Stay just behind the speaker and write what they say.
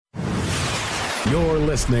You're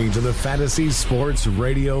listening to the Fantasy Sports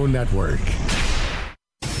Radio Network.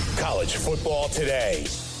 College football today.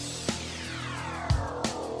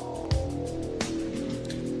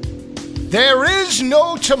 There is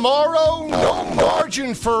no tomorrow, no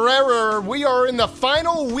margin for error. We are in the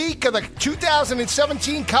final week of the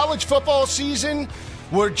 2017 college football season.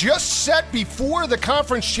 We're just set before the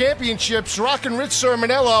conference championships. Rockin' Rich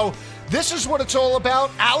Sermonello. This is what it's all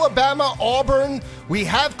about. Alabama, Auburn. We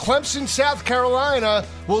have Clemson, South Carolina.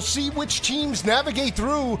 We'll see which teams navigate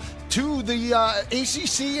through to the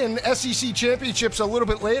ACC and SEC championships a little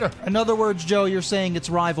bit later. In other words, Joe, you're saying it's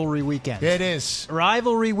rivalry weekend. It is.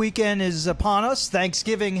 Rivalry weekend is upon us.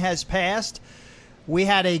 Thanksgiving has passed. We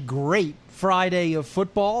had a great Friday of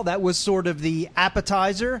football. That was sort of the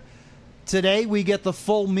appetizer. Today we get the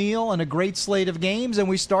full meal and a great slate of games, and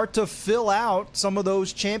we start to fill out some of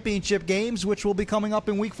those championship games, which will be coming up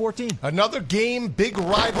in Week 14. Another game, big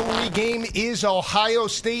rivalry game, is Ohio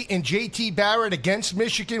State and J.T. Barrett against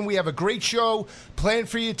Michigan. We have a great show planned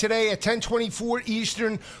for you today at 10:24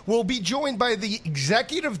 Eastern. We'll be joined by the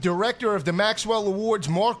Executive Director of the Maxwell Awards,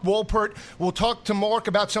 Mark Wolpert. We'll talk to Mark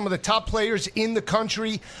about some of the top players in the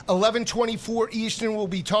country. 11:24 Eastern, we'll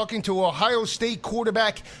be talking to Ohio State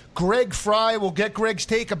quarterback Greg Fry. We'll get Greg's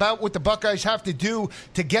take about what the Buckeyes have to do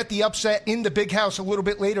to get the upset in the Big House a little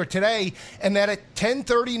bit later today. And that at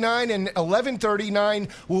 10:39 and 11:39,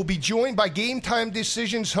 we'll be joined by Game Time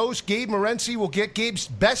Decisions host Gabe Morency. We'll get Gabe's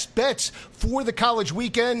best bets for the college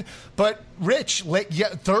weekend. But, Rich,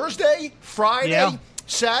 Thursday, Friday,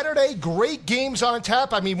 Saturday, great games on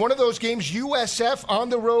tap. I mean, one of those games, USF on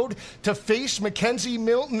the road to face Mackenzie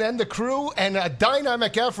Milton and the crew, and a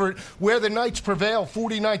dynamic effort where the Knights prevail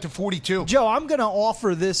 49-42. Joe, I'm going to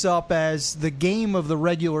offer this up as the game of the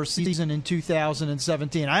regular season in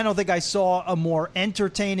 2017. I don't think I saw a more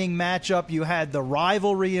entertaining matchup. You had the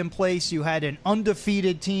rivalry in place. You had an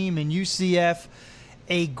undefeated team in UCF.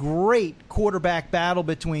 A great quarterback battle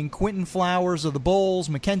between Quentin Flowers of the Bulls,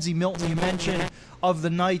 Mackenzie Milton, you mentioned, of the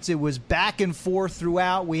Knights. It was back and forth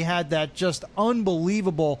throughout. We had that just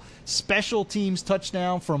unbelievable special teams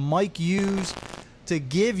touchdown from Mike Hughes to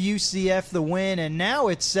give UCF the win, and now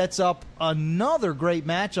it sets up another great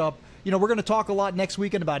matchup. You know, we're going to talk a lot next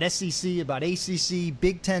weekend about SEC, about ACC,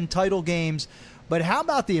 Big Ten title games, but how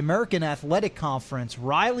about the American Athletic Conference?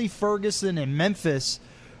 Riley Ferguson and Memphis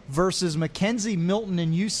versus Mackenzie Milton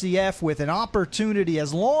and UCF, with an opportunity,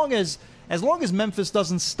 as long as Memphis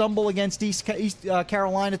doesn't stumble against East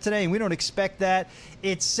Carolina today, and we don't expect that,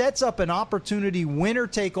 it sets up an opportunity, winner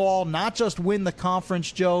take all, not just win the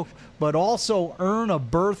conference, Joe, but also earn a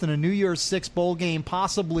berth in a New Year's Six bowl game,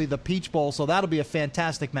 possibly the Peach Bowl. So that'll be a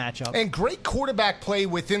fantastic matchup. And great quarterback play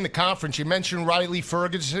within the conference. You mentioned Riley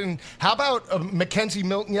Ferguson. How about Mackenzie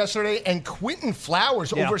Milton yesterday and Quentin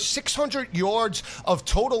Flowers? Over 600 yards of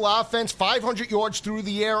total offense, 500 yards through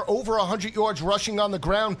the air, over 100 yards rushing on the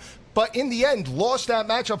ground. But in the end, lost that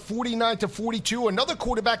matchup 49-42. Another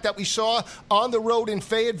quarterback that we saw on the road in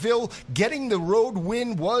Fayetteville getting the road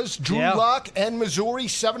win was Drew Lock and Missouri,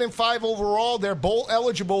 7-5 overall. They're bowl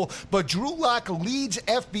eligible, but Drew Lock leads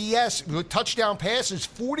FBS with touchdown passes,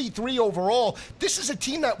 43 overall. This is a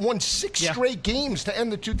team that won 6 straight games to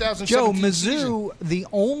end the 2017 season. Mizzou, the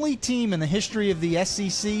only team in the history of the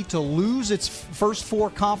SEC to lose its first 4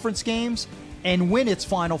 conference games and win its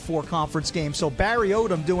final 4 conference games. So Barry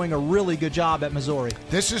Odom doing a really good job at Missouri.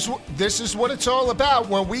 This is what it's all about.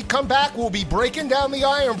 When we come back, we'll be breaking down the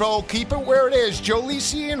Iron Bowl. Keep it where it is. Joe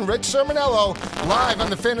Lisi and Rich Sermonello live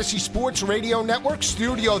on the Fantasy Sports Radio Network,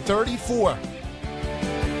 Studio 34.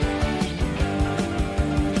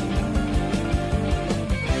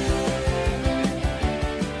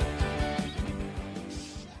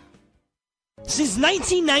 Since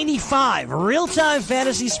 1995, Real-Time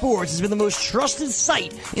Fantasy Sports has been the most trusted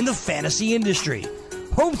site in the fantasy industry.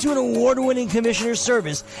 Home to an award-winning commissioner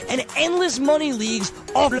service and endless money leagues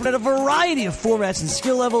offered at a variety of formats and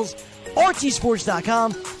skill levels,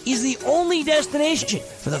 RTSports.com is the only destination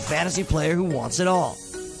for the fantasy player who wants it all.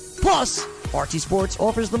 Plus, RT Sports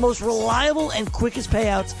offers the most reliable and quickest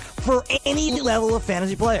payouts for any level of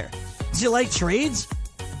fantasy player. Do you like trades?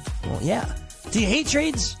 Well, yeah. Do you hate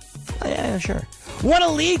trades? Yeah, sure. Want a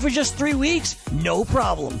league for just 3 weeks? No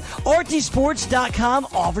problem. RTSports.com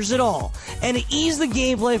offers it all. And to ease the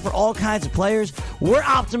gameplay for all kinds of players, we're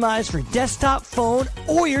optimized for desktop, phone,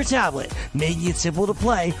 or your tablet, making it simple to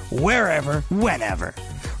play wherever, whenever.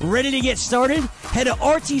 Ready to get started? Head to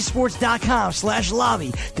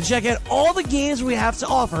rtsports.com/lobby to check out all the games we have to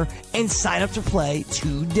offer and sign up to play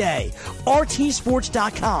today.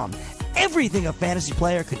 rtsports.com. Everything a fantasy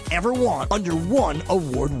player could ever want under one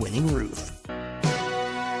award-winning roof.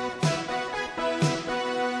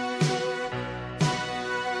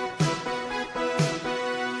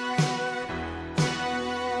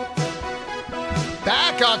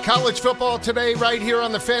 back on College Football Today right here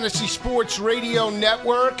on the Fantasy Sports Radio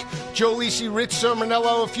Network. Joe Lisi, Rich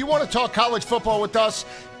Sermonello. If you want to talk college football with us,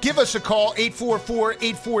 give us a call,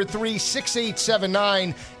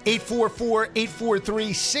 844-843-6879,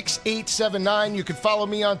 844-843-6879. You can follow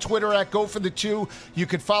me on Twitter at GoForThe2. You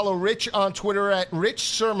can follow Rich on Twitter at Rich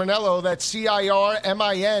Sermonello. That's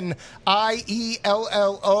CIRMINIELLO.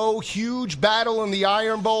 Huge battle in the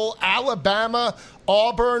Iron Bowl. Alabama,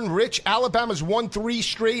 Auburn. Rich, Alabama's won 3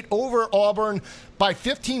 straight over Auburn by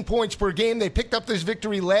 15 points per game. They picked up this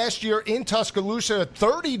victory last year in Tuscaloosa,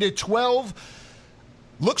 30-12.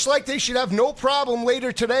 Looks like they should have no problem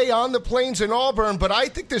later today on the Plains in Auburn, but I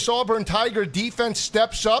think this Auburn Tiger defense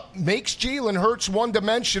steps up, makes Jalen Hurts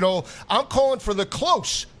one-dimensional. I'm calling for the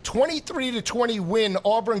close 23-20 win.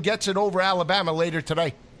 Auburn gets it over Alabama later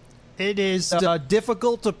today. It is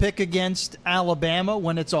difficult to pick against Alabama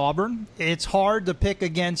when it's Auburn. It's hard to pick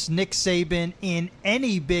against Nick Saban in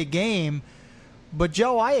any big game. But,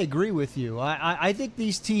 Joe, I agree with you. I think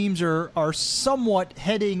these teams are somewhat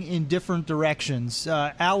heading in different directions.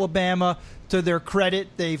 Alabama, to their credit,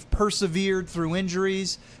 they've persevered through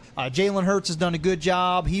injuries. Jalen Hurts has done a good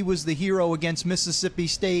job. He was the hero against Mississippi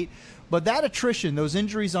State. But that attrition, those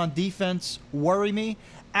injuries on defense, worry me.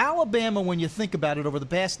 Alabama, when you think about it over the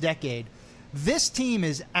past decade, this team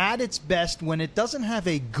is at its best when it doesn't have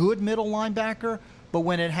a good middle linebacker, but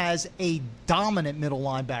when it has a dominant middle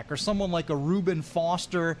linebacker, someone like a Reuben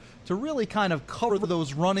Foster to really kind of cover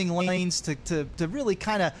those running lanes, to really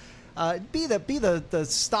kind of be the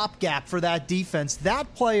stopgap for that defense.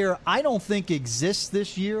 That player I don't think exists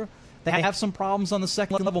this year. They have some problems on the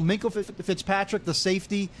second level. Minkah Fitzpatrick, the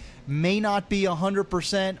safety, may not be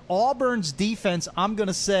 100%. Auburn's defense, I'm going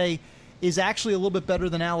to say, is actually a little bit better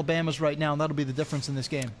than Alabama's right now, and that'll be the difference in this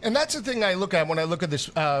game. And that's the thing I look at when I look at this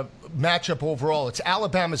matchup overall. It's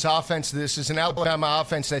Alabama's offense. This is an Alabama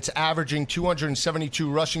offense that's averaging 272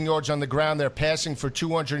 rushing yards on the ground. They're passing for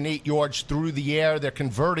 208 yards through the air. They're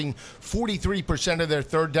converting 43% of their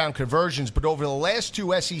third down conversions. But over the last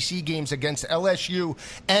 2 SEC games against LSU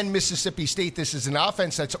and Mississippi State, this is an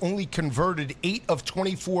offense that's only converted 8 of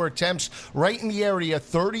 24 attempts, right in the area,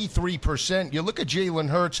 33%. You look at Jalen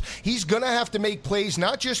Hurts, he's going to have to make plays,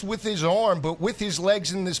 not just with his arm, but with his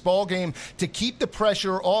legs in this ball game to keep the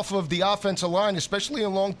pressure off of the offensive line, especially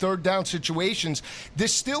in long third down situations.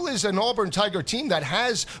 This still is an Auburn Tiger team that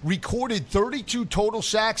has recorded 32 total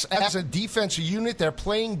sacks as a defensive unit. They're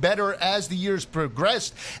playing better as the years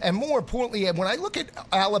progressed. And more importantly, when I look at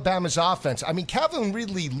Alabama's offense, I mean, Calvin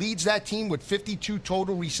Ridley leads that team with 52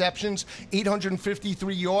 total receptions,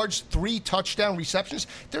 853 yards, 3 touchdown receptions.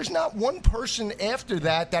 There's not one person after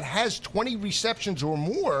that has 20 receptions or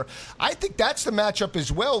more. I think that's the matchup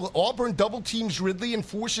as well. Auburn double teams Ridley and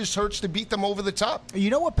forces Hurts to beat them over the top. You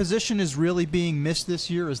know what position is really being missed this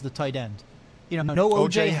year is the tight end. You know, no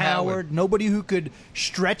O.J. Howard, nobody who could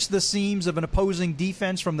stretch the seams of an opposing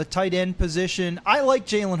defense from the tight end position. I like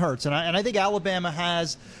Jalen Hurts, and I think Alabama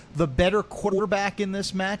has the better quarterback in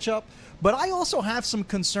this matchup. But I also have some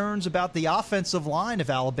concerns about the offensive line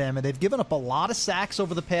of Alabama. They've given up a lot of sacks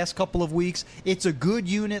over the past couple of weeks. It's a good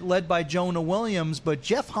unit led by Jonah Williams, but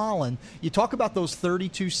Jeff Holland, you talk about those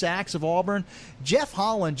 32 sacks of Auburn, Jeff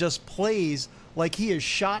Holland just plays like he is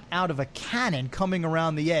shot out of a cannon coming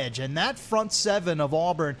around the edge. And that front seven of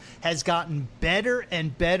Auburn has gotten better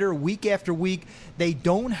and better week after week. They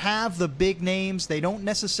don't have the big names. They don't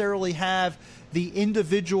necessarily have the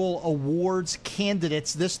individual awards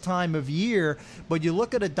candidates this time of year, but you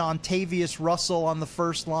look at a Dontavius Russell on the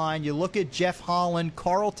first line, you look at Jeff Holland,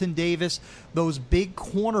 Carlton Davis, those big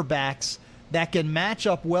cornerbacks that can match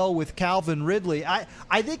up well with Calvin Ridley. I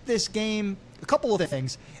think this game, a couple of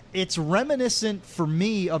things. It's reminiscent for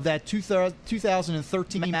me of that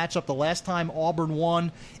 2013 matchup, the last time Auburn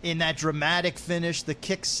won in that dramatic finish, the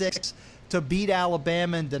kick six to beat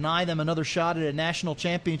Alabama and deny them another shot at a national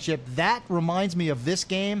championship. That reminds me of this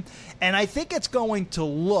game. And I think it's going to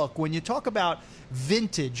look, when you talk about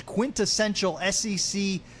vintage, quintessential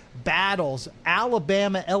SEC battles,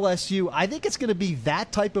 Alabama, LSU, I think it's going to be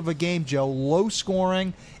that type of a game, Joe. Low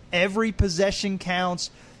scoring, every possession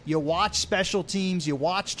counts. You watch special teams, you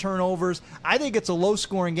watch turnovers. I think it's a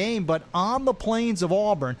low-scoring game, but on the plains of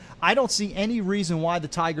Auburn, I don't see any reason why the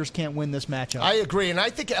Tigers can't win this matchup. I agree, and I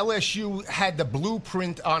think LSU had the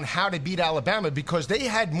blueprint on how to beat Alabama because they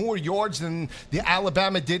had more yards than the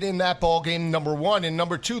Alabama did in that ball game, number one. And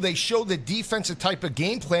number two, they showed the defensive type of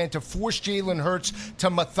game plan to force Jalen Hurts to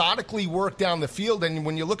methodically work down the field. And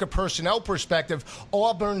when you look at personnel perspective,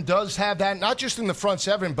 Auburn does have that, not just in the front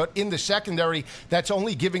seven, but in the secondary, that's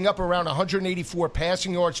only given giving up around 184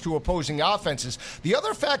 passing yards to opposing offenses. The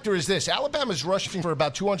other factor is this. Alabama's rushing for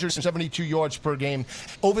about 272 yards per game.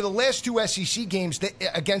 Over the last two SEC games,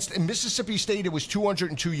 against Mississippi State, it was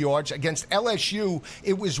 202 yards. Against LSU,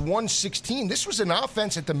 it was 116. This was an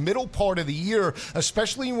offense at the middle part of the year,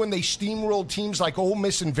 especially when they steamrolled teams like Ole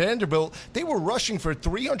Miss and Vanderbilt. They were rushing for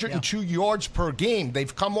 302 yards per game.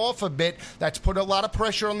 They've come off a bit. That's put a lot of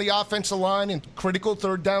pressure on the offensive line in critical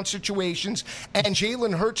third down situations. And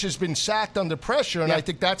Jalen Hurts has been sacked under pressure, and I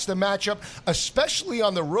think that's the matchup, especially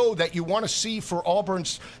on the road, that you want to see for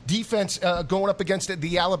Auburn's defense going up against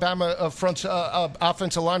the Alabama front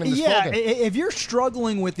offensive line in this ballgame. If you're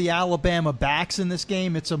struggling with the Alabama backs in this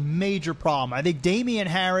game, it's a major problem. I think Damian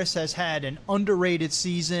Harris has had an underrated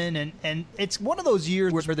season, and it's one of those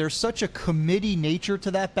years where there's such a committee nature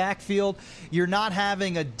to that backfield. You're not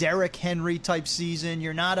having a Derrick Henry type season.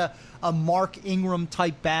 You're not a Mark Ingram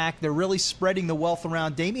type back. They're really spreading the wealth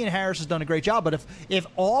around. Damian Harris has done a great job, but if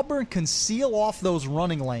Auburn can seal off those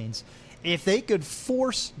running lanes, if they could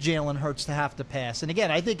force Jalen Hurts to have to pass, and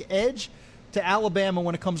again, I think edge to Alabama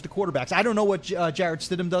when it comes to quarterbacks. I don't know what Jarrett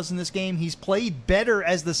Stidham does in this game. He's played better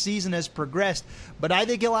as the season has progressed, but I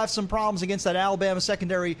think he'll have some problems against that Alabama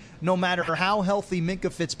secondary no matter how healthy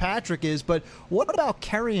Minkah Fitzpatrick is. But what about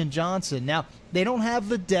Kerryon Johnson? Now, they don't have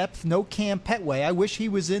the depth, no Cam Petway. I wish he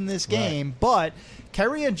was in this game, but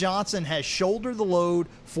Kerryon Johnson has shouldered the load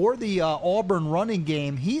for the Auburn running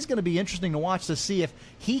game. He's going to be interesting to watch to see if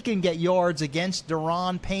he can get yards against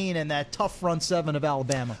Deron Payne and that tough front seven of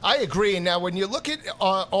Alabama. I agree. And now when you look at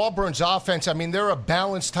Auburn's offense, I mean, they're a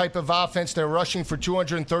balanced type of offense. They're rushing for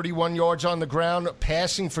 231 yards on the ground,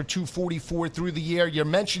 passing for 244 through the air. You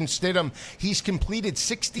mentioned Stidham. He's completed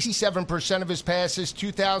 67% of his passes,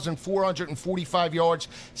 2,445 yards,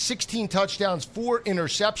 16 touchdowns, 4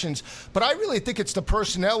 interceptions. But I really think it's the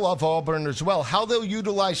personnel of Auburn as well, how they'll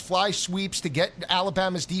utilize fly sweeps to get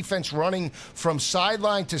Alabama's defense running from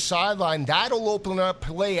sideline to sideline. That'll open up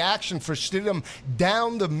play action for Stidham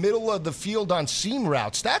down the middle of the field on seam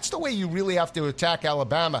routes. That's the way you really have to attack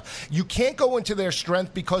Alabama. You can't go into their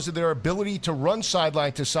strength because of their ability to run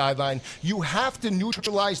sideline to sideline. You have to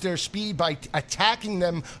neutralize their speed by attacking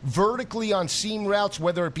them vertically on seam routes,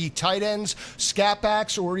 whether it be tight ends, scat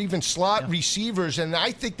backs, or even slot receivers. And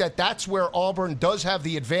I think that that's where Auburn does have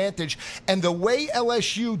the advantage. And the way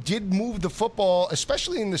LSU did move the football,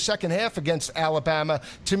 especially in the second half against Alabama,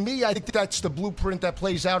 to me, I think that's the blueprint that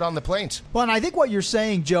plays out on the Plains. Well, and I think what you're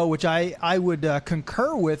saying, Joe, which I would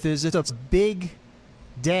concur with, is it's a big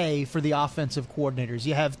day for the offensive coordinators.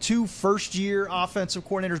 You have two first-year offensive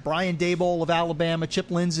coordinators, Brian Daboll of Alabama, Chip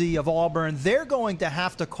Lindsey of Auburn. They're going to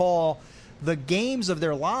have to call the games of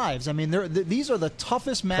their lives. I mean, these are the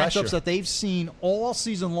toughest matchups that they've seen all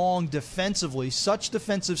season long defensively. Such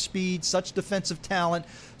defensive speed, such defensive talent,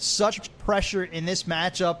 such pressure in this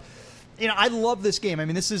matchup. You know, I love this game. I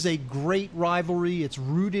mean, this is a great rivalry. It's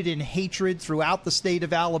rooted in hatred throughout the state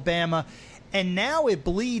of Alabama. And now it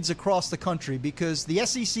bleeds across the country because the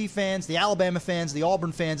SEC fans, the Alabama fans, the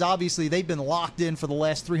Auburn fans, obviously they've been locked in for the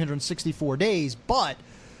last 364 days. But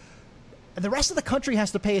the rest of the country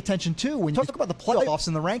has to pay attention, too. When you talk about the playoffs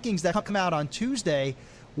and the rankings that come out on Tuesday,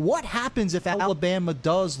 what happens if Alabama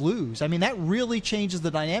does lose? I mean, that really changes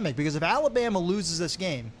the dynamic because if Alabama loses this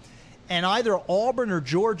game and either Auburn or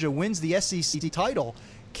Georgia wins the SEC title,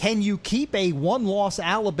 can you keep a one-loss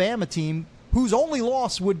Alabama team whose only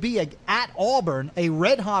loss would be at Auburn, a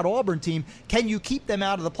red-hot Auburn team? Can you keep them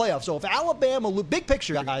out of the playoffs? So if Alabama, big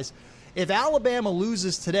picture, guys, if Alabama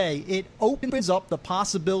loses today, it opens up the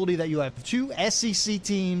possibility that you have two SEC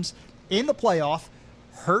teams in the playoff,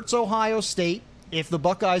 hurts Ohio State if the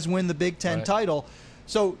Buckeyes win the Big Ten title.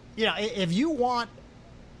 So, you know, if you want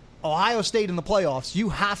Ohio State in the playoffs, you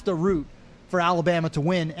have to root for Alabama to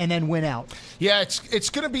win and then win out. Yeah, it's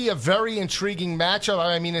going to be a very intriguing matchup.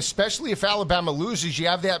 I mean, especially if Alabama loses, you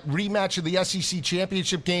have that rematch of the SEC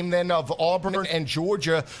championship game then of Auburn and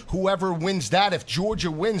Georgia. Whoever wins that, if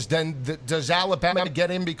Georgia wins, then does Alabama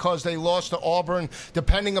get in because they lost to Auburn?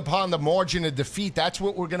 Depending upon the margin of defeat, that's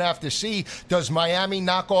what we're going to have to see. Does Miami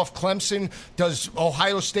knock off Clemson? Does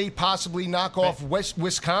Ohio State possibly knock off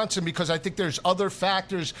Wisconsin? Because I think there's other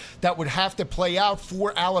factors that would have to play out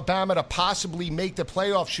for Alabama to possibly possibly make the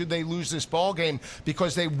playoffs should they lose this ball game,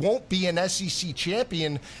 because they won't be an SEC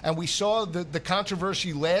champion. And we saw the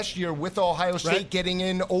controversy last year with Ohio State getting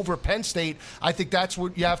in over Penn State. I think that's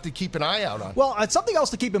what you have to keep an eye out on. Well, it's something else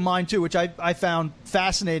to keep in mind, too, which I found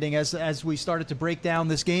fascinating as we started to break down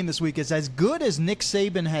this game this week, is as good as Nick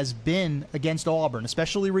Saban has been against Auburn,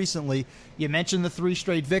 especially recently. You mentioned the 3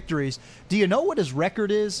 straight victories. Do you know what his record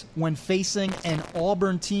is when facing an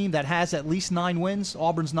Auburn team that has at least 9 wins?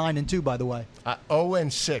 Auburn's 9-2, by the way.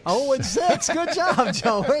 0-6. 0-6. Good job,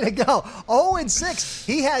 Joe. Way to go. 0-6.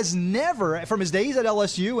 He has never, from his days at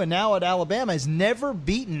LSU and now at Alabama, has never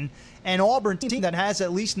beaten an Auburn team that has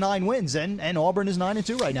at least 9 wins, and Auburn is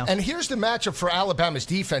 9-2 right now. And here's the matchup for Alabama's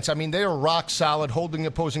defense. I mean, they are rock solid, holding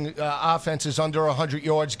opposing offenses under 100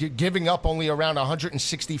 yards, giving up only around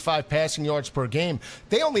 165 passing yards per game.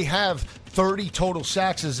 They only have 30 total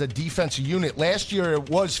sacks as a defensive unit. Last year it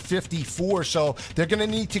was 54, so they're going to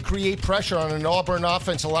need to create pressure on an Auburn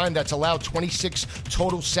offensive line that's allowed 26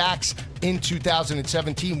 total sacks in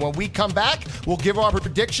 2017. When we come back, we'll give our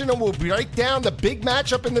prediction and we'll break down the big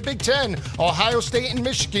matchup in the Big Ten, Ohio State and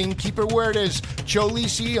Michigan. Keep it where it is. Joe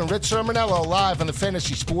Lisi and Rich Sermonello live on the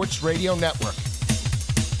Fantasy Sports Radio Network.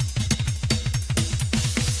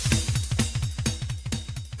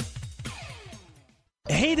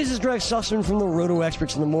 Hey, this is Greg Sussman from the Roto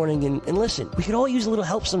Experts in the Morning, and listen, we could all use a little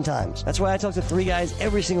help sometimes. That's why I talk to 3 guys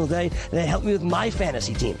every single day that help me with my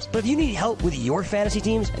fantasy teams. But if you need help with your fantasy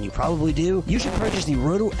teams, and you probably do, you should purchase the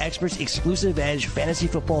Roto Experts Exclusive Edge Fantasy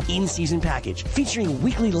Football In-Season Package, featuring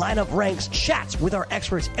weekly lineup ranks, chats with our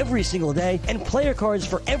experts every single day, and player cards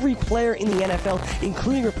for every player in the NFL,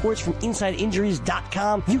 including reports from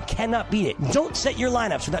InsideInjuries.com. You cannot beat it. Don't set your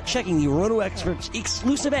lineups without checking the Roto Experts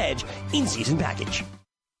Exclusive Edge In-Season Package.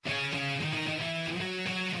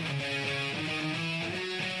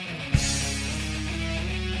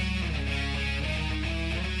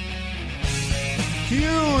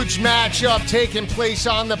 Huge matchup taking place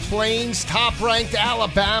on the Plains. Top-ranked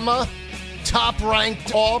Alabama,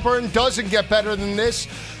 top-ranked Auburn. Doesn't get better than this.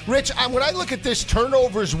 Rich, when I look at this,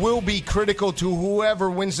 turnovers will be critical to whoever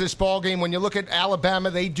wins this ballgame. When you look at Alabama,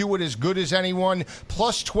 they do it as good as anyone.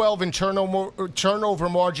 Plus 12 in turnover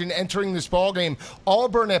margin entering this ballgame.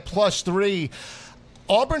 Auburn at plus 3.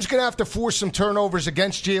 Auburn's going to have to force some turnovers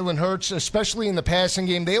against Jalen Hurts, especially in the passing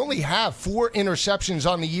game. They only have 4 interceptions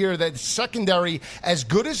on the year. That secondary, as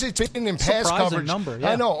good as it's been in pass coverage. Number, yeah.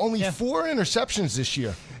 I know, only 4 interceptions this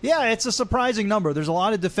year. Yeah, it's a surprising number. There's a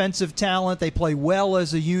lot of defensive talent. They play well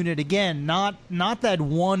as a unit. Again, not that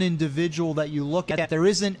one individual that you look at. There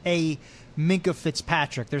isn't a Minka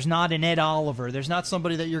Fitzpatrick. There's not an Ed Oliver. There's not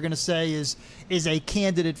somebody that you're going to say is a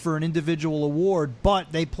candidate for an individual award,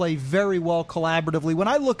 but they play very well collaboratively. When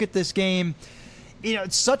I look at this game,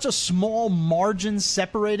 it's such a small margin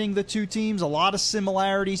separating the two teams, a lot of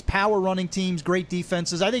similarities, power running teams, great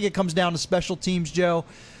defenses. I think it comes down to special teams, Joe.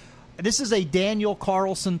 This is a Daniel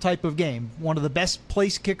Carlson type of game, one of the best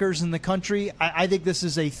place kickers in the country. I think this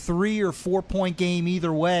is a 3 or 4 point game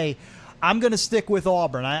either way. I'm going to stick with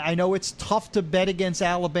Auburn. I know it's tough to bet against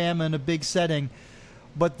Alabama in a big setting,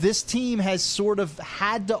 but this team has sort of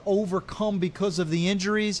had to overcome because of the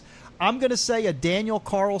injuries. I'm going to say a Daniel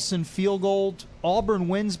Carlson field goal. Auburn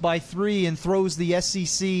wins by 3 and throws the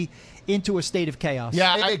SEC into a state of chaos.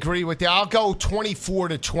 Yeah, I agree with you. I'll go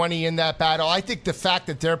 24-20 in that battle. I think the fact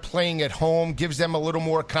that they're playing at home gives them a little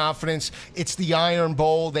more confidence. It's the Iron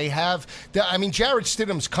Bowl. They have, Jarrett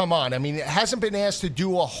Stidham's come on. It hasn't been asked to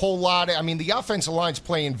do a whole lot. The offensive line's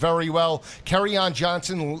playing very well. Kerryon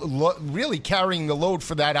Johnson really carrying the load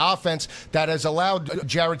for that offense that has allowed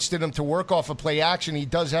Jarrett Stidham to work off of play action. He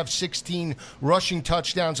does have 16 rushing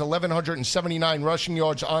touchdowns, 1,179 rushing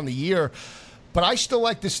yards on the year. But I still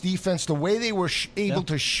like this defense. The way they were able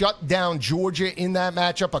to shut down Georgia in that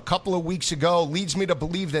matchup a couple of weeks ago leads me to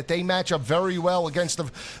believe that they match up very well against the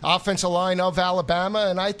offensive line of Alabama,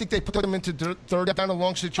 and I think they put them into third down and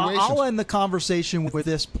long situations. I'll end the conversation with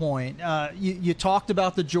this point. You talked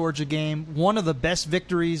about the Georgia game, one of the best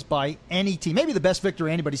victories by any team, maybe the best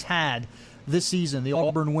victory anybody's had this season, the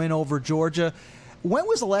Auburn win over Georgia. When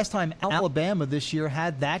was the last time Alabama this year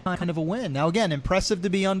had that kind of a win? Now, again, impressive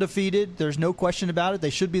to be undefeated. There's no question about it.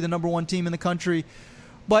 They should be the number 1 team in the country.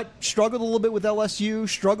 but struggled a little bit with LSU,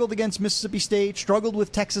 struggled against Mississippi State, struggled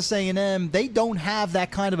with Texas A&M. They don't have that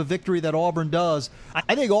kind of a victory that Auburn does.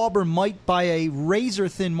 I think Auburn might, by a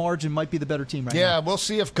razor-thin margin, might be the better team right now. Yeah, we'll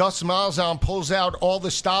see if Gus Malzahn pulls out all the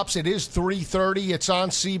stops. It is 3:30. It's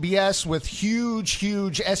on CBS with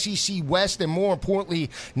huge SEC West and, more importantly,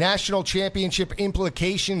 national championship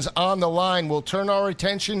implications on the line. We'll turn our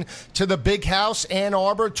attention to the Big House, Ann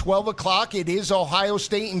Arbor, 12 o'clock. It is Ohio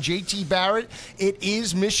State and J.T. Barrett. It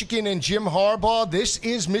is Michigan and Jim Harbaugh. This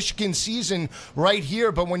is Michigan season right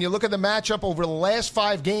here. But when you look at the matchup over the last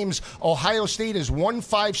 5 games, Ohio State has won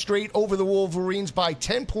 5 straight over the Wolverines by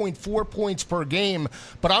 10.4 points per game.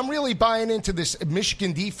 But I'm really buying into this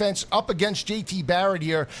Michigan defense up against J.T. Barrett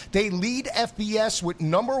here. They lead FBS with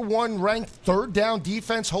number 1 ranked third down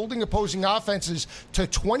defense, holding opposing offenses to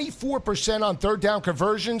 24% on third down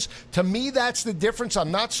conversions. To me, that's the difference.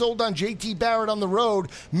 I'm not sold on J.T. Barrett on the road.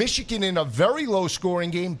 Michigan in a very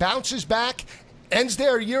low-scoring game bounces back, ends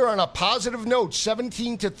their year on a positive note,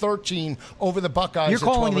 17-13 over the Buckeyes. You're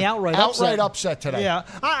calling the outright upset today. Yeah,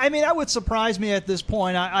 I mean, that would surprise me at this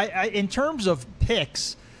point. I in terms of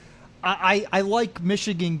picks, I like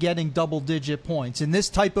Michigan getting double-digit points in this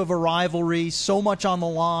type of a rivalry. So much on the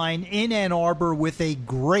line in Ann Arbor with a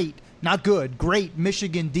great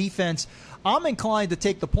Michigan defense. I'm inclined to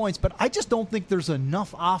take the points, but I just don't think there's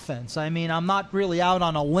enough offense. I mean, I'm not really out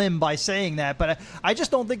on a limb by saying that, but I just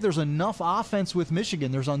don't think there's enough offense with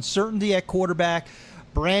Michigan. There's uncertainty at quarterback.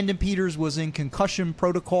 Brandon Peters was in concussion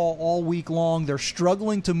protocol all week long. They're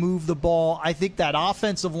struggling to move the ball. I think that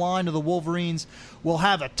offensive line of the Wolverines will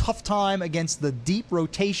have a tough time against the deep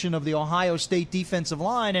rotation of the Ohio State defensive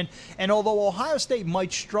line. And although Ohio State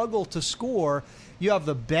might struggle to score, you have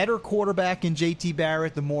the better quarterback in J.T.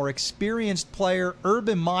 Barrett, the more experienced player.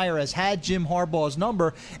 Urban Meyer has had Jim Harbaugh's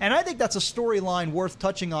number. And I think that's a storyline worth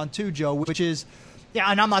touching on too, Joe, which is,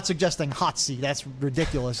 yeah, and I'm not suggesting hot seat. That's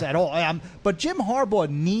ridiculous at all. But Jim Harbaugh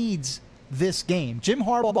needs this game. Jim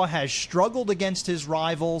Harbaugh has struggled against his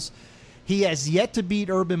rivals. He has yet to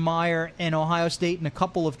beat Urban Meyer and Ohio State in a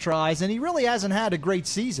couple of tries, and he really hasn't had a great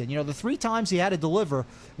season. You know, the 3 times he had to deliver,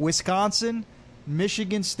 Wisconsin,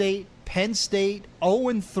 Michigan State, Penn State,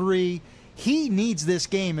 0-3. He needs this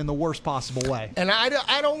game in the worst possible way. And I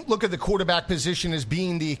don't look at the quarterback position as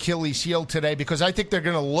being the Achilles heel today, because I think they're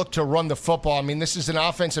going to look to run the football. I mean, this is an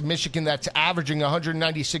offense of Michigan that's averaging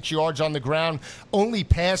 196 yards on the ground, only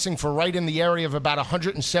passing for right in the area of about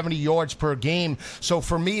 170 yards per game. So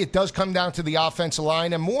for me, it does come down to the offensive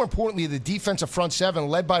line, and more importantly, the defensive front 7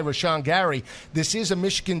 led by Rashawn Gary. This is a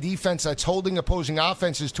Michigan defense that's holding opposing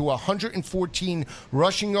offenses to 114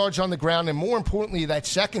 rushing yards on the ground, and more importantly, that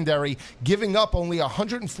secondary giving up only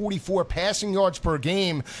 144 passing yards per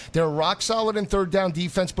game. They're rock solid in third down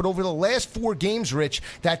defense, but over the last 4 games, Rich,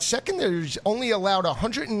 that secondary's only allowed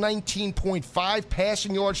 119.5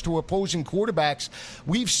 passing yards to opposing quarterbacks.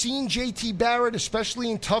 We've seen J.T. Barrett,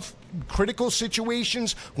 especially in tough critical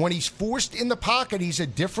situations, when he's forced in the pocket, he's a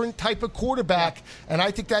different type of quarterback, and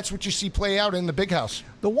I think that's what you see play out in the Big House.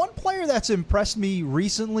 The one player that's impressed me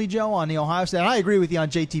recently, Joe, on the Ohio State, and I agree with you on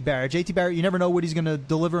J.T. Barrett. J.T. Barrett, you never know what he's going to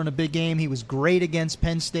deliver in a big game. He was great against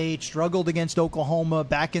Penn State, struggled against Oklahoma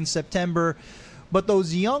back in September. But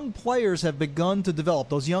those young players have begun to develop,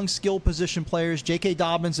 those young skill position players. J.K.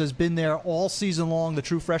 Dobbins has been there all season long, the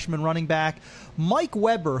true freshman running back. Mike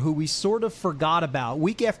Weber, who we sort of forgot about,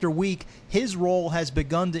 week after week, his role has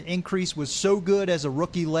begun to increase, was so good as a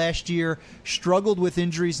rookie last year, struggled with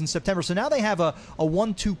injuries in September. So now they have a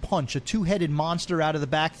 1-2 punch, a two-headed monster out of the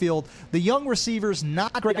backfield. The young receivers,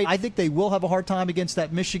 not great. I think they will have a hard time against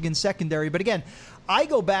that Michigan secondary. But again, I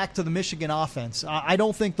go back to the Michigan offense. I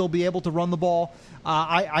don't think they'll be able to run the ball.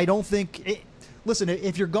 I don't think listen,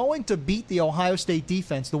 if you're going to beat the Ohio State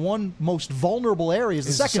defense, the one most vulnerable area is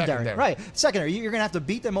the secondary. Right, secondary. You're going to have to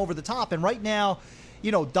beat them over the top. And right now,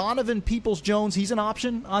 you know, Donovan Peoples-Jones, he's an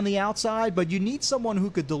option on the outside, but you need someone who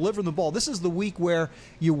could deliver the ball. This is the week where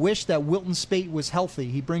you wish that Wilton Spate was healthy.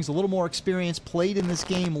 He brings a little more experience, played in this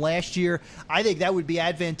game last year. I think that would be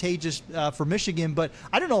advantageous for Michigan, but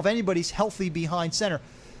I don't know if anybody's healthy behind center.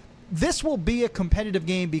 This will be a competitive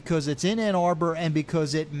game because it's in Ann Arbor and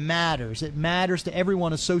because it matters. It matters to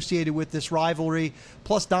everyone associated with this rivalry.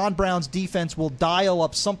 Plus, Don Brown's defense will dial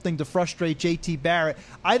up something to frustrate J.T. Barrett.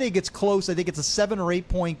 I think it's close. I think it's a 7 or 8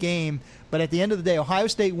 point game. But at the end of the day, Ohio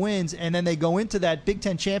State wins, and then they go into that Big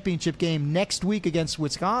Ten championship game next week against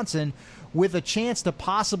Wisconsin with a chance to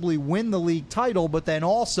possibly win the league title, but then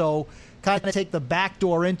also kind of take the back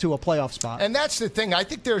door into a playoff spot. And that's the thing. I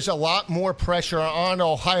think there's a lot more pressure on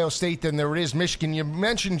Ohio State than there is Michigan. You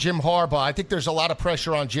mentioned Jim Harbaugh. I think there's a lot of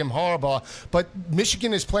pressure on Jim Harbaugh, but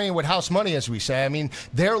Michigan is playing with house money, as we say. I mean,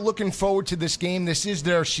 they're looking forward to this game. This is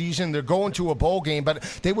their season. They're going to a bowl game, but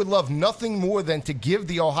they would love nothing more than to give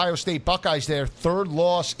the Ohio State Buckeyes their third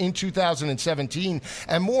loss in 2017.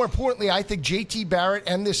 And more importantly, I think J.T. Barrett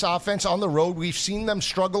and this offense on the road, we've seen them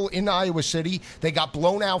struggle in Iowa City. They got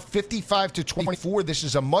blown out 55-24. This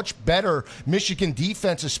is a much better Michigan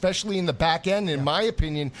defense, especially in the back end, in my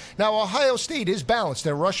opinion. Now, Ohio State is balanced.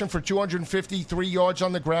 They're rushing for 253 yards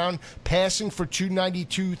on the ground, passing for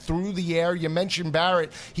 292 through the air. You mentioned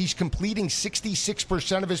Barrett. He's completing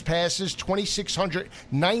 66% of his passes,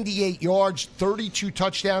 2,698 yards, 32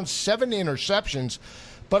 touchdowns, 7 interceptions.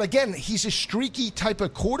 But again, he's a streaky type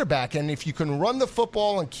of quarterback, and if you can run the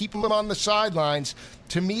football and keep him on the sidelines,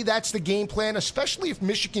 to me, that's the game plan, especially if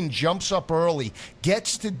Michigan jumps up early,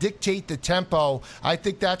 gets to dictate the tempo. I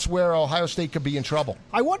think that's where Ohio State could be in trouble.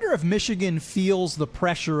 I wonder if Michigan feels the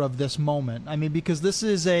pressure of this moment. I mean, because this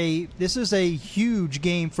is a huge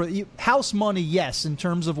game for house money, yes, in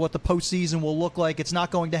terms of what the postseason will look like. It's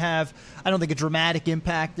not going to have, I don't think, a dramatic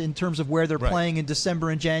impact in terms of where they're playing in December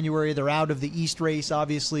and January. They're out of the East race.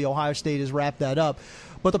 Obviously, Ohio State has wrapped that up.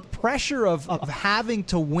 But the pressure of having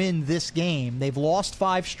to win this game, they've lost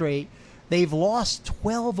 5 straight. They've lost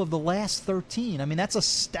 12 of the last 13. I mean, that's a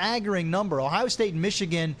staggering number. Ohio State and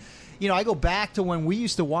Michigan, you know, I go back to when we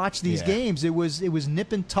used to watch these games. It was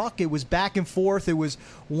nip and tuck. It was back and forth. It was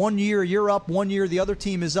 1 year you're up, 1 year the other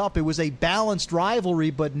team is up. It was a balanced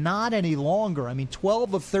rivalry, but not any longer. I mean,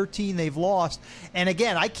 12 of 13 they've lost. And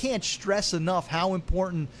again, I can't stress enough how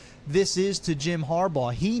important this is to Jim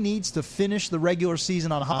Harbaugh. He needs to finish the regular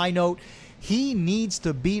season on a high note. He needs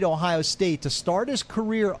to beat Ohio State. To start his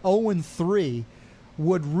career 0-3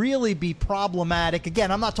 would really be problematic.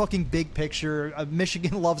 Again, I'm not talking big picture.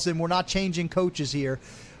 Michigan loves him. We're not changing coaches here.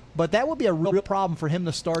 But that would be a real problem for him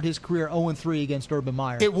to start his career 0-3 against Urban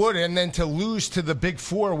Meyer. It would, and then to lose to the Big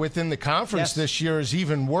Four within the conference this year is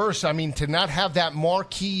even worse. I mean, to not have that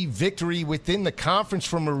marquee victory within the conference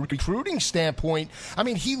from a recruiting standpoint. I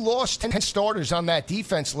mean, he lost 10 starters on that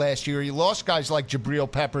defense last year. He lost guys like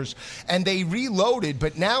Jabril Peppers, and they reloaded.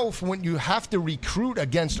 But now when you have to recruit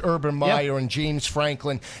against Urban Meyer and James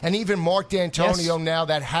Franklin, and even Mark D'Antonio now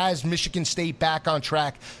that has Michigan State back on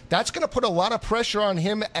track, that's going to put a lot of pressure on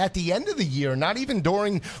him at the end of the year, not even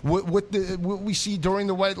during what we see during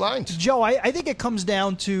the white lines. Joe, I think it comes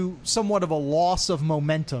down to somewhat of a loss of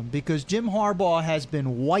momentum because Jim Harbaugh has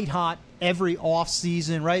been white hot every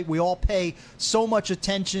offseason, right? We all pay so much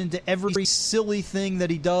attention to every silly thing that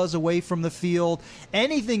he does away from the field,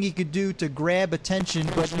 anything he could do to grab attention.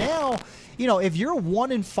 But now, you know, if you're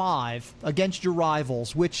 1-5 against your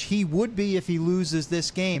rivals, which he would be if he loses this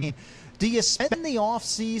game, do you spend the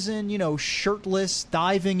offseason, you know, shirtless,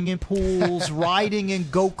 diving in pools, riding in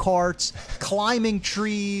go-karts, climbing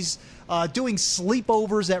trees, doing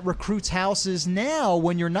sleepovers at recruits' houses? Now,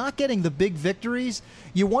 when you're not getting the big victories,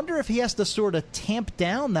 you wonder if he has to sort of tamp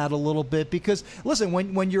down that a little bit because, listen,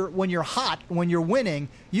 when you're hot, when you're winning,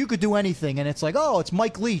 you could do anything, and it's like, oh, it's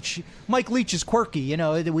Mike Leach. Mike Leach is quirky, you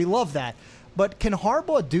know, we love that. But can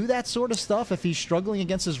Harbaugh do that sort of stuff if he's struggling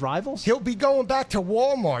against his rivals? He'll be going back to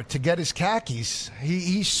Walmart to get his khakis.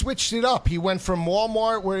 He switched it up. He went from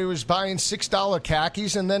Walmart where he was buying $6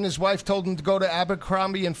 khakis, and then his wife told him to go to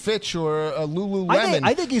Abercrombie & Fitch or a Lululemon.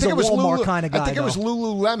 I think he's a Walmart kind of guy, I think it was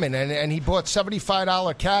Lululemon, and he bought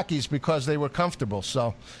 $75 khakis because they were comfortable.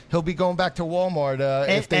 So he'll be going back to Walmart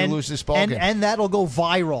if they lose this ball game. And that'll go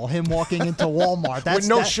viral, him walking into Walmart. With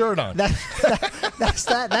no shirt on.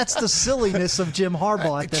 That's the silliness of Jim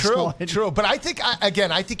Harbaugh at this point. True. But I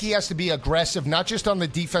think he has to be aggressive, not just on the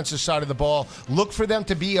defensive side of the ball. Look for them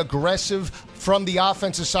to be aggressive from the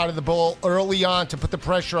offensive side of the ball early on to put the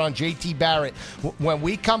pressure on J.T. Barrett. When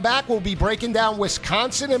we come back, we'll be breaking down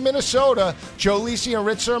Wisconsin and Minnesota. Joe Lisi and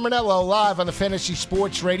Rich Sermonello live on the Fantasy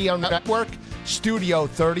Sports Radio Network, Studio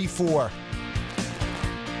 34.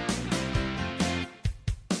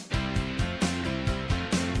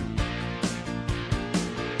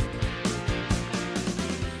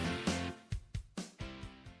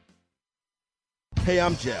 Hey,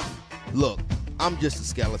 I'm Jeff. Look, I'm just a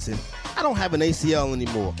skeleton. I don't have an ACL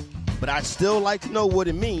anymore, but I'd still like to know what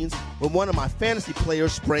it means when one of my fantasy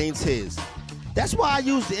players sprains his. That's why I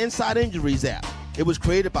use the Inside Injuries app. It was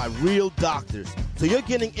created by real doctors, so you're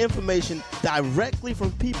getting information directly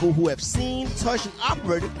from people who have seen, touched, and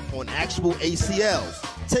operated on actual ACLs.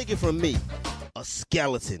 Take it from me, a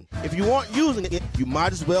skeleton. If you aren't using it, you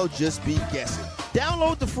might as well just be guessing.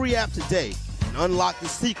 Download the free app today. and unlock the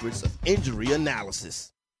secrets of injury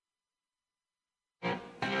analysis.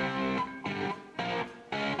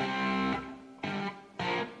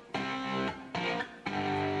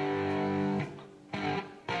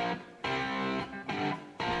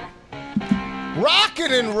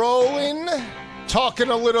 Rocking and rolling, talking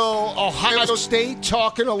a little Ohio State,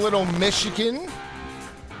 talking a little Michigan.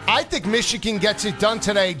 I think Michigan gets it done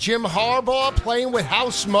today. Jim Harbaugh playing with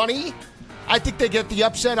house money. I think they get the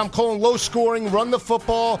upset. I'm calling low scoring, run the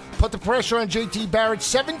football, put the pressure on JT Barrett.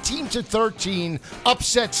 17-13,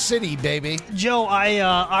 upset city, baby. Joe,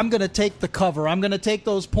 I'm going to take the cover. I'm going to take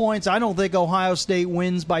those points. I don't think Ohio State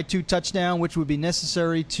wins by 2 touchdowns, which would be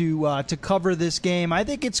necessary to cover this game. I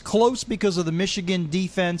think it's close because of the Michigan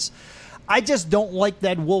defense. I just don't like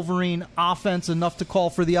that Wolverine offense enough to call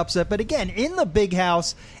for the upset. But again, in the big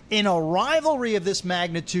house, in a rivalry of this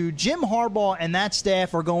magnitude, Jim Harbaugh and that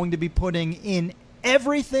staff are going to be putting in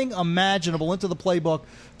everything imaginable into the playbook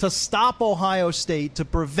to stop Ohio State, to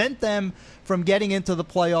prevent them from getting into the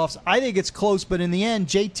playoffs. I think it's close, but in the end,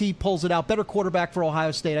 JT pulls it out. Better quarterback for Ohio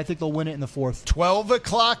State. I think they'll win it in the 4th. 12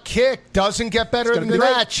 o'clock kick. Doesn't get better than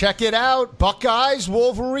that. Check it out. Buckeyes,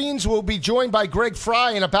 Wolverines will be joined by Greg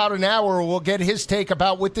Fry in about an hour. We'll get his take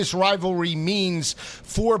about what this rivalry means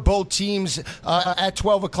for both teams at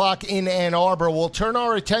 12 o'clock in Ann Arbor. We'll turn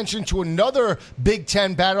our attention to another Big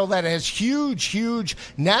Ten battle that has huge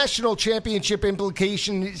national championship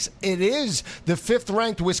implications. It is the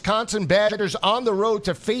 5th-ranked Wisconsin Badgers on the road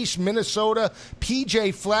to face Minnesota.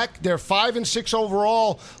 PJ Fleck, they're 5-6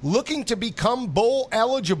 overall, looking to become bowl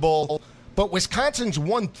eligible. But Wisconsin's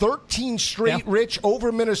won 13 straight, Rich,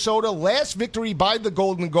 over Minnesota. Last victory by the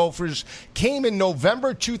Golden Gophers came in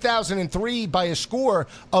November 2003 by a score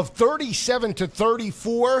of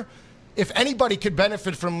 37-34. If anybody could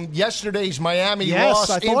benefit from yesterday's Miami loss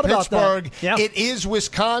in Pittsburgh, it is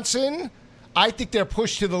Wisconsin. I think they're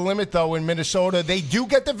pushed to the limit, though, in Minnesota. They do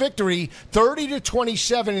get the victory,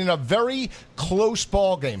 30-27 in a very close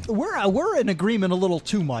ball game. We're in agreement a little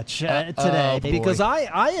too much today because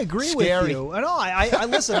I agree with you. No, I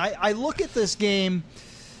listen. I look at this game.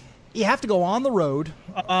 You have to go on the road.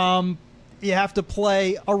 You have to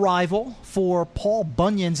play a rival for Paul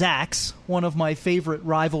Bunyan's axe, one of my favorite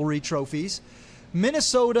rivalry trophies.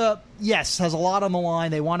 Minnesota, yes, has a lot on the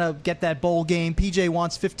line. They want to get that bowl game. PJ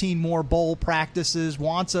wants 15 more bowl practices,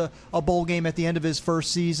 wants a bowl game at the end of his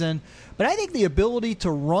first season. But I think the ability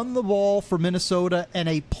to run the ball for Minnesota and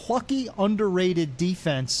a plucky, underrated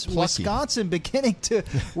defense, Wisconsin beginning to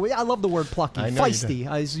 – I love the word plucky.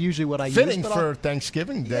 Feisty is usually what I use. Fitting for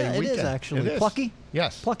Thanksgiving Day weekend. It is, actually. It is. Plucky?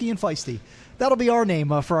 Yes. Plucky and feisty. That'll be our name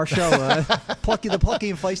for our show, the Plucky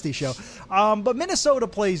and Feisty show. But Minnesota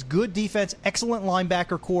plays good defense, excellent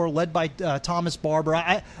linebacker core led by Thomas Barber.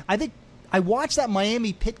 I think I watched that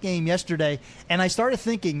Miami-Pitt game yesterday, and I started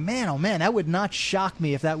thinking, man, oh man, that would not shock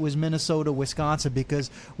me if that was Minnesota-Wisconsin,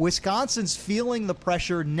 because Wisconsin's feeling the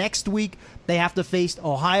pressure. Next week, they have to face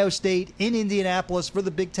Ohio State in Indianapolis for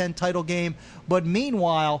the Big Ten title game. But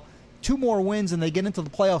meanwhile, 2 more wins and they get into the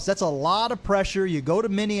playoffs. That's a lot of pressure. You go to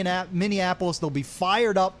Minneapolis, they'll be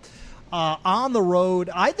fired up on the road.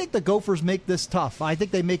 I think the Gophers make this tough. I think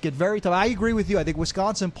they make it very tough. I agree with you. I think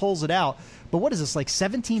Wisconsin pulls it out. But what is this, like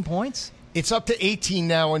 17 points? It's up to 18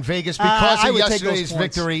 now in Vegas because of yesterday's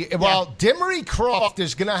victory. Well, Demery Croft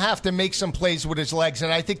is going to have to make some plays with his legs,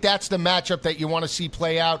 and I think that's the matchup that you want to see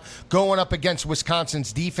play out going up against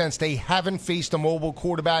Wisconsin's defense. They haven't faced a mobile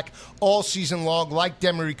quarterback all season long like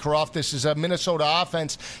Demery Croft. This is a Minnesota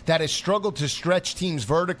offense that has struggled to stretch teams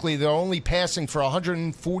vertically. They're only passing for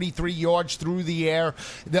 143 yards through the air.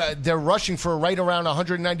 They're rushing for right around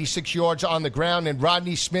 196 yards on the ground, and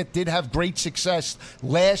Rodney Smith did have great success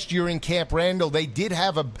last year in Camp Randall. They did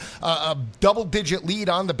have a double-digit lead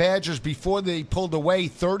on the Badgers before they pulled away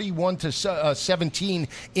 31-17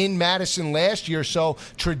 in Madison last year. So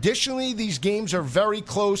traditionally, these games are very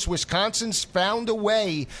close. Wisconsin's found a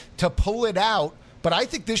way to pull it out. But I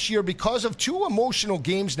think this year, because of 2 emotional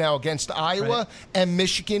games now against Iowa and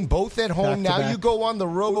Michigan, both at home, now you go on the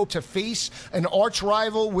road to face an arch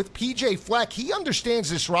rival with PJ Fleck. He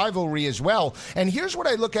understands this rivalry as well. And here's what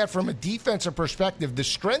I look at from a defensive perspective. The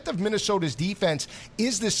strength of Minnesota's defense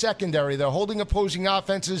is the secondary. They're holding opposing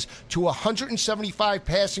offenses to 175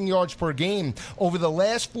 passing yards per game. Over the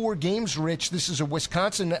last 4 games, Rich, this is a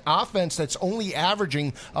Wisconsin offense that's only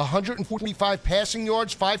averaging 145 passing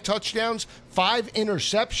yards, 5 touchdowns, 5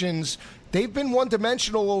 interceptions. They've been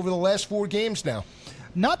one-dimensional over the last 4 games now.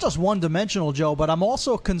 not just one-dimensional, Joe, but I'm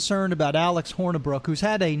also concerned about Alex Hornibrook, who's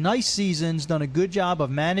had a nice season, has done a good job of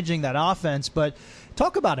managing that offense, but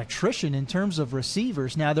talk about attrition in terms of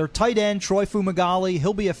receivers. Now, their tight end, Troy Fumagalli,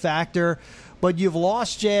 he'll be a factor, but you've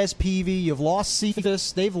lost Jazz Peavy, you've lost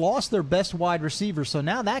Cephas, they've lost their best wide receiver, so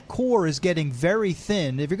now that core is getting very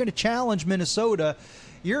thin. If you're going to challenge Minnesota,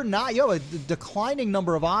 you have a declining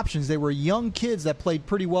number of options. They were young kids that played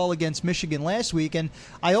pretty well against Michigan last week. And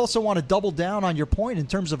I also want to double down on your point in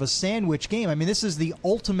terms of a sandwich game. I mean, this is the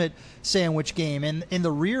ultimate sandwich game. And in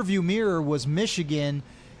the rearview mirror was Michigan.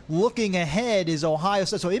 Looking ahead is Ohio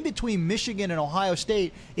State. So in between Michigan and Ohio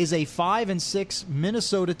State is a 5-6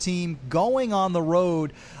 Minnesota team going on the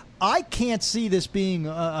road. I can't see this being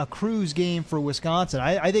a cruise game for Wisconsin.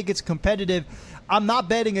 I think it's competitive. I'm not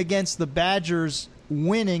betting against the Badgers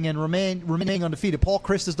winning and remaining undefeated. Paul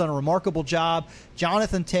Chryst has done a remarkable job.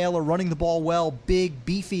 Jonathan Taylor running the ball well, big,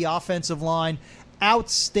 beefy offensive line,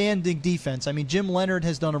 outstanding defense. I mean, Jim Leonard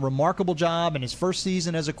has done a remarkable job in his first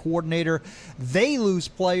season as a coordinator. They lose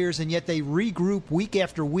players, and yet they regroup week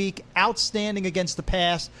after week, outstanding against the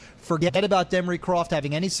pass. Forget about Demery Croft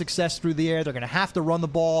having any success through the air. They're going to have to run the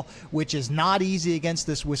ball, which is not easy against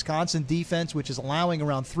this Wisconsin defense, which is allowing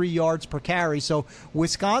around 3 yards per carry. So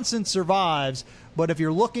Wisconsin survives. But if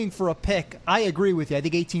you're looking for a pick, I agree with you. I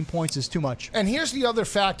think 18 points is too much. And here's the other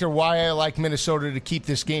factor why I like Minnesota to keep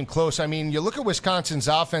this game close. I mean, you look at Wisconsin's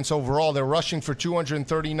offense overall. They're rushing for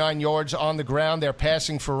 239 yards on the ground. They're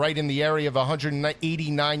passing for right in the area of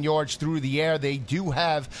 189 yards through the air. They do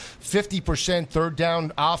have 50% third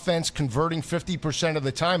down offense, converting 50% of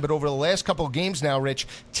the time. But over the last couple of games now, Rich,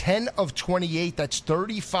 10 of 28, that's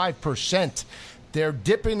 35%. They're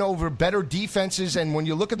dipping over better defenses, and when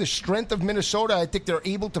you look at the strength of Minnesota, I think they're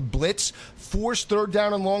able to blitz, force third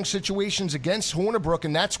down and long situations against Hornibrook,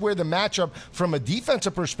 and that's where the matchup from a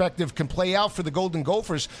defensive perspective can play out for the Golden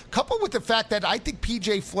Gophers, coupled with the fact that I think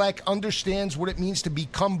P.J. Fleck understands what it means to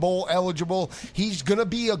become bowl eligible. He's going to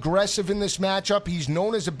be aggressive in this matchup. He's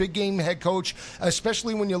known as a big game head coach,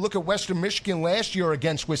 especially when you look at Western Michigan last year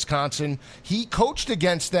against Wisconsin. He coached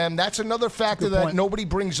against them. That's another factor that nobody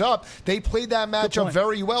brings up. They played that matchup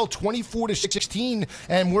very well, 24-16,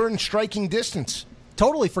 and we're in striking distance.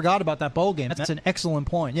 Totally forgot about that bowl game. That's an excellent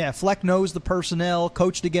point. Yeah, Fleck knows the personnel,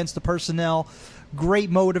 coached against the personnel, great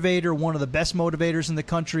motivator, one of the best motivators in the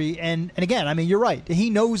country. And again, I mean, you're right. He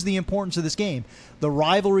knows the importance of this game. The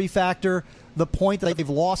rivalry factor, the point that they've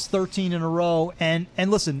lost 13 in a row. And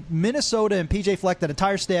listen, Minnesota and P.J. Fleck, that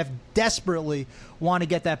entire staff, desperately want to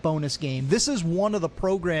get that bonus game. This is one of the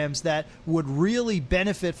programs that would really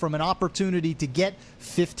benefit from an opportunity to get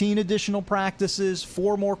 15 additional practices,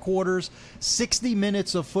 4 more quarters. 60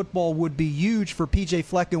 minutes of football would be huge for P.J.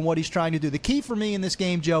 Fleck and what he's trying to do. The key for me in this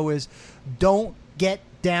game, Joe, is don't get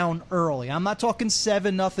down early. I'm not talking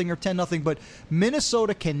 7-0 or 10-0, but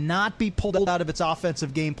Minnesota cannot be pulled out of its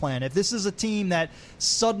offensive game plan. If this is a team that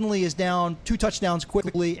suddenly is down 2 touchdowns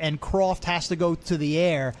quickly and Croft has to go to the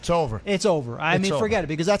air, it's over. It's over. I mean, forget it,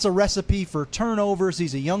 because that's a recipe for turnovers.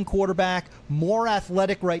 He's a young quarterback, more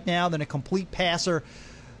athletic right now than a complete passer.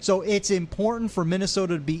 So it's important for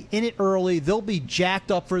Minnesota to be in it early. They'll be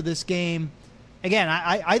jacked up for this game. Again,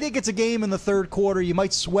 I think it's a game in the third quarter. You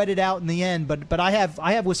might sweat it out in the end, but I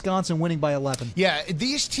have Wisconsin winning by 11. Yeah,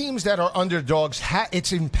 these teams that are underdogs,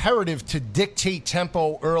 it's imperative to dictate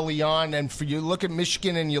tempo early on. And for you look at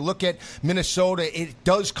Michigan and you look at Minnesota, it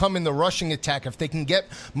does come in the rushing attack. If they can get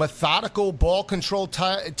methodical ball control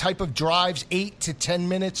type of drives, 8 to 10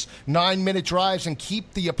 minutes, 9-minute drives, and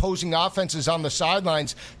keep the opposing offenses on the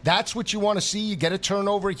sidelines, that's what you want to see. You get a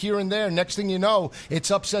turnover here and there. Next thing you know, it's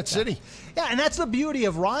upset city. Yeah, and that's the beauty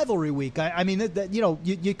of rivalry week. I mean,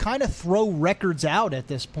 you kind of throw records out at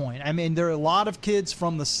this point. I mean, there are a lot of kids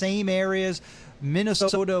from the same areas,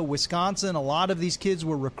 Minnesota, Wisconsin. A lot of these kids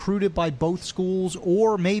were recruited by both schools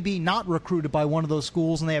or maybe not recruited by one of those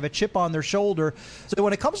schools, and they have a chip on their shoulder. So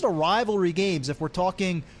when it comes to rivalry games, if we're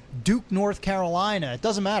talking Duke, North Carolina, it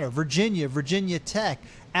doesn't matter, Virginia Tech,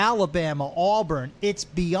 Alabama, Auburn, it's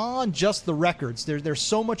beyond just the records. There's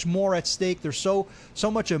so much more at stake. There's so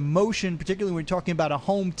much emotion, particularly when you're talking about a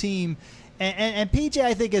home team. And PJ,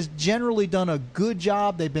 I think, has generally done a good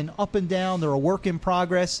job. They've been up and down. They're a work in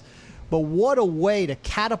progress. But what a way to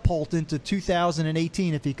catapult into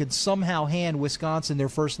 2018 if he could somehow hand Wisconsin their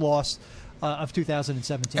first loss of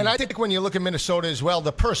 2017. And I think when you look at Minnesota as well,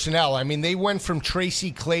 the personnel, I mean, they went from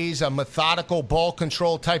Tracy Clay's a methodical ball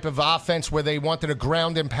control type of offense where they wanted to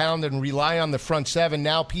ground and pound and rely on the front seven.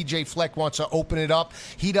 Now P.J. Fleck wants to open it up.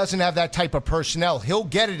 He doesn't have that type of personnel. He'll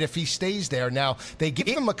get it if he stays there. Now, they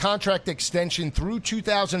gave him a contract extension through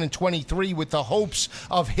 2023 with the hopes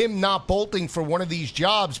of him not bolting for one of these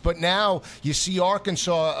jobs. But now you see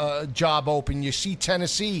Arkansas job open. You see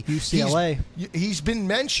Tennessee. UCLA. He's been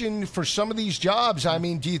mentioned for some of these jobs. I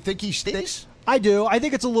mean, do you think he stays? I do. I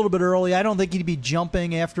think it's a little bit early. I don't think he'd be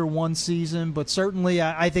jumping after one season, but certainly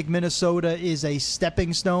I think Minnesota is a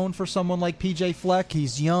stepping stone for someone like P.J. Fleck.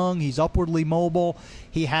 He's young. He's upwardly mobile.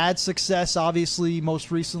 He had success, obviously,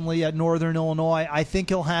 most recently at Northern Illinois. I think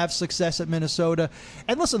he'll have success at Minnesota.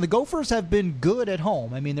 And listen, the Gophers have been good at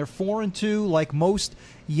home. I mean, they're 4-2, like most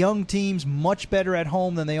young teams, much better at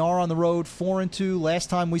home than they are on the road. 4-2. Last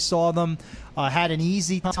time we saw them, had an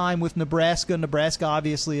easy time with Nebraska. Nebraska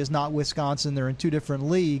obviously is not Wisconsin. They're in two different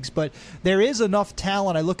leagues. But there is enough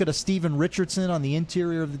talent. I look at a Steven Richardson on the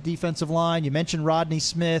interior of the defensive line. You mentioned Rodney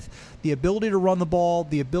Smith. The ability to run the ball,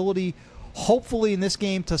 the ability, hopefully in this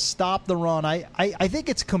game, to stop the run. I think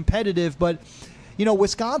it's competitive, but you know,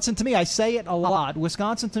 Wisconsin, to me, I say it a lot,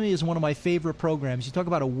 Wisconsin to me is one of my favorite programs. You talk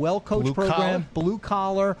about a well-coached program,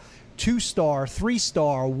 blue-collar, 2-star,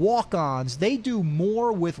 3-star, walk-ons. They do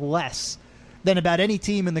more with less than about any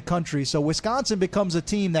team in the country. So Wisconsin becomes a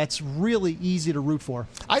team that's really easy to root for.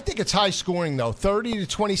 I think it's high scoring, though,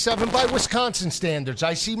 30-27 by Wisconsin standards.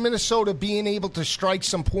 I see Minnesota being able to strike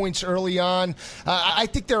some points early on. I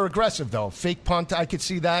think they're aggressive, though. Fake punt, I could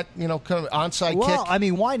see that, you know, kind of onside kick. Well, I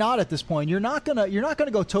mean, why not at this point? You're not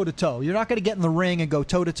gonna go toe-to-toe. You're not going to get in the ring and go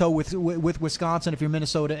toe-to-toe with Wisconsin if you're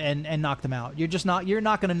Minnesota and knock them out. You're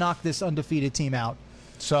not going to knock this undefeated team out.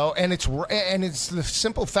 So, and it's the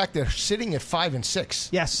simple fact they're sitting at 5-6.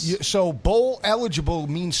 Yes. So bowl eligible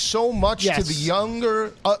means so much to the younger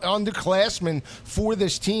underclassmen for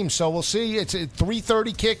this team. So we'll see. It's a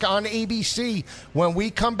 3:30 kick on ABC. When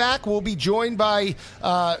we come back, we'll be joined by.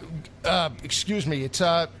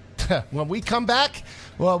 When we come back,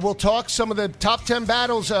 well, we'll talk some of the top 10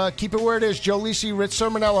 battles. Keep it where it is. Joe Lisi, Rich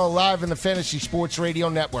Sermonello, live in the Fantasy Sports Radio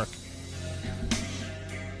Network.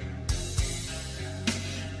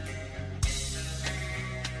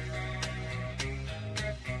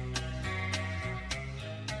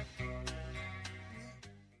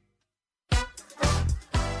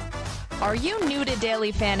 Are you new to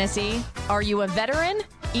daily fantasy? Are you a veteran?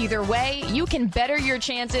 Either way, you can better your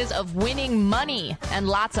chances of winning money, and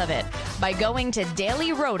lots of it, by going to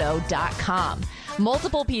dailyroto.com.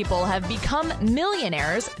 Multiple people have become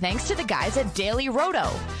millionaires thanks to the guys at Daily Roto.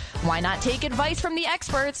 Why not take advice from the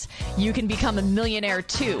experts? You can become a millionaire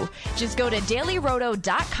too. Just go to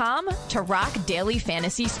dailyroto.com to rock daily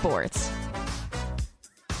fantasy sports.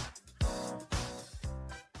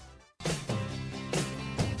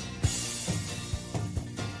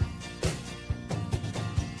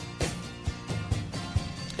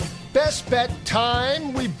 Best bet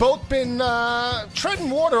time. We've both been treading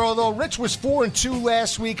water, although Rich was 4-2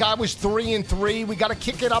 last week. I was 3-3. We got to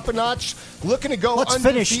kick it up a notch. Looking to go Let's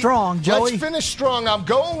finish strong, Joey. Let's finish strong. I'm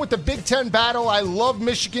going with the Big Ten battle. I love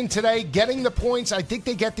Michigan today, getting the points. I think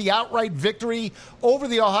they get the outright victory over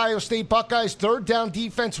the Ohio State Buckeyes. Third down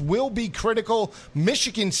defense will be critical.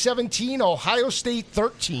 Michigan 17, Ohio State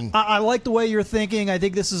 13. I like the way you're thinking. I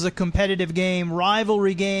think this is a competitive game,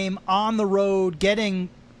 rivalry game, on the road, getting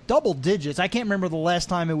double digits. I can't remember the last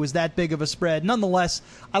time it was that big of a spread. Nonetheless,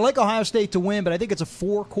 I like Ohio State to win, but I think it's a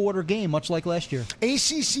 4-quarter game, much like last year.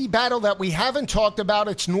 ACC battle that we haven't talked about.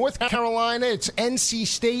 It's North Carolina. It's NC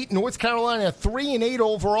State. North Carolina 3-8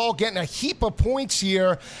 overall, getting a heap of points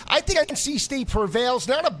here. I think NC State prevails.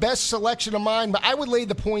 Not a best selection of mine, but I would lay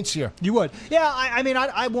the points here. You would? Yeah, I mean,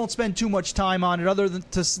 I won't spend too much time on it other than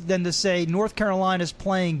to say North Carolina's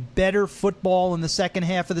playing better football in the second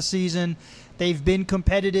half of the season. They've been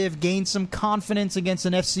competitive, gained some confidence against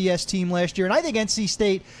an FCS team last year. And I think NC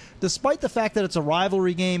State, despite the fact that it's a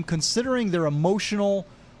rivalry game, considering their emotional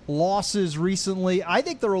losses recently, I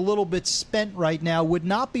think they're a little bit spent right now. Would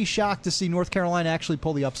not be shocked to see North Carolina actually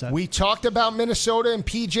pull the upset. We talked about Minnesota and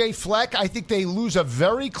P.J. Fleck. I think they lose a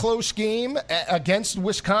very close game against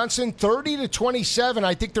Wisconsin, 30-27.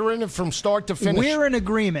 I think they're in it from start to finish. We're in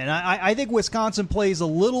agreement. I think Wisconsin plays a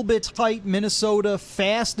little bit tight. Minnesota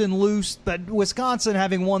fast and loose, but Wisconsin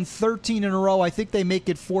having won 13 in a row, I think they make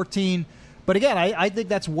it 14 But again, I think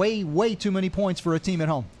that's way, way too many points for a team at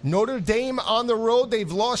home. Notre Dame on the road.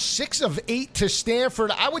 They've lost 6 of 8 to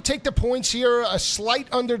Stanford. I would take the points here. A slight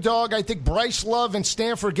underdog. I think Bryce Love and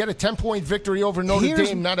Stanford get a 10-point victory over Notre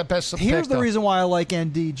Dame. Not a best of Here's the though. reason why I like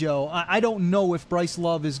ND, Joe. I don't know if Bryce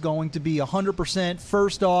Love is going to be 100%.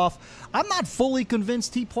 First off, I'm not fully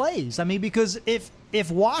convinced he plays. I mean, because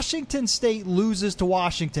if Washington State loses to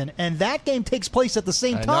Washington, and that game takes place at the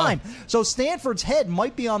same time, so Stanford's head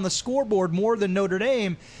might be on the scoreboard more than Notre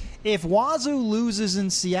Dame. If Wazoo loses in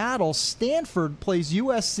Seattle, Stanford plays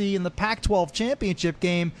USC in the Pac-12 championship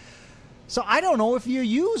game. So I don't know if you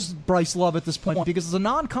use Bryce Love at this point because the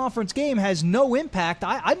non-conference game has no impact.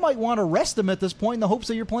 I might want to rest him at this point in the hopes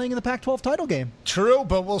that you're playing in the Pac-12 title game. True,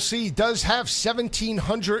 but we'll see. He does have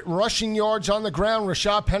 1,700 rushing yards on the ground.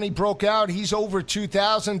 Rashad Penny broke out. He's over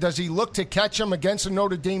 2,000. Does he look to catch him against a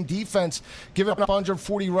Notre Dame defense, giving up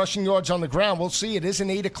 140 rushing yards on the ground? We'll see. It is an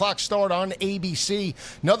 8 o'clock start on ABC.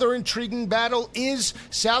 Another intriguing battle is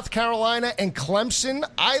South Carolina and Clemson.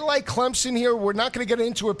 I like Clemson here. We're not going to get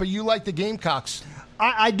into it, but you like the Gamecocks.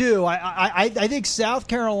 I do. I think South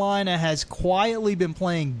Carolina has quietly been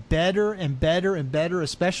playing better and better and better,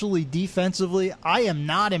 especially defensively. I am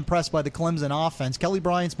not impressed by the Clemson offense. Kelly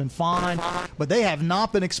Bryant's been fine, but they have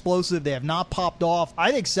not been explosive. They have not popped off.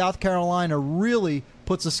 I think South Carolina really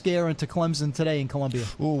puts a scare into Clemson today in Columbia.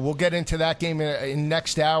 Ooh, we'll get into that game in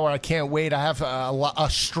next hour. I can't wait. I have a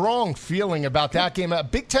strong feeling about that game. A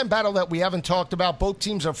Big Ten battle that we haven't talked about. Both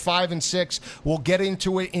teams are 5-6. We'll get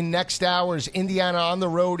into it in next hours. Indiana on the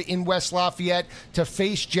road in West Lafayette to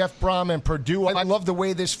face Jeff Brom and Purdue. I love the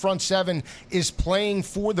way this front seven is playing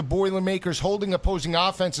for the Boilermakers, holding opposing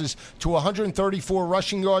offenses to 134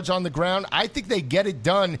 rushing yards on the ground. I think they get it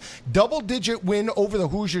done. Double-digit win over the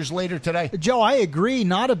Hoosiers later today. Joe, I agree.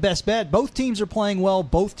 Not a best bet. Both teams are playing well.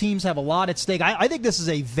 Both teams have a lot at stake. I think this is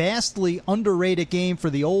a vastly underrated game for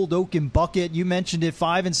the old Oaken Bucket. You mentioned it,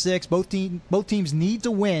 5-6. Both teams need to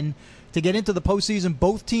win to get into the postseason.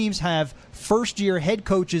 Both teams have first-year head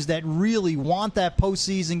coaches that really want that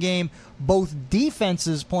postseason game. Both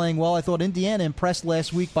defenses playing well. I thought Indiana impressed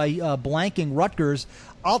last week by blanking Rutgers.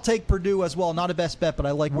 I'll take Purdue as well. Not a best bet, but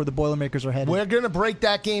I like where the Boilermakers are headed. We're going to break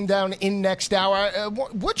that game down in next hour.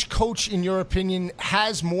 Which coach, in your opinion,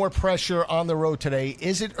 has more pressure on the road today?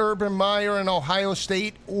 Is it Urban Meyer in Ohio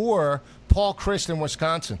State or Paul Chryst in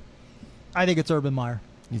Wisconsin? I think it's Urban Meyer.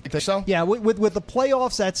 You think so? Yeah, with the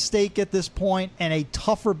playoffs at stake at this point and a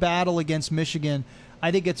tougher battle against Michigan,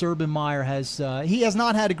 I think it's Urban Meyer. He has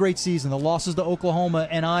not had a great season. The losses to Oklahoma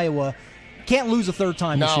and Iowa. Can't lose a third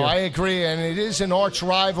time this year. No, I agree, and it is an arch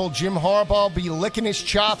rival. Jim Harbaugh will be licking his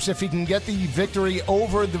chops if he can get the victory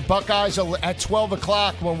over the Buckeyes at 12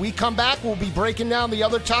 o'clock. When we come back, we'll be breaking down the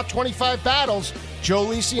other top 25 battles. Joe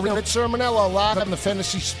Lisi and Rich Sermonello live on the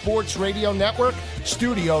Fantasy Sports Radio Network,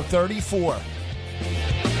 Studio 34.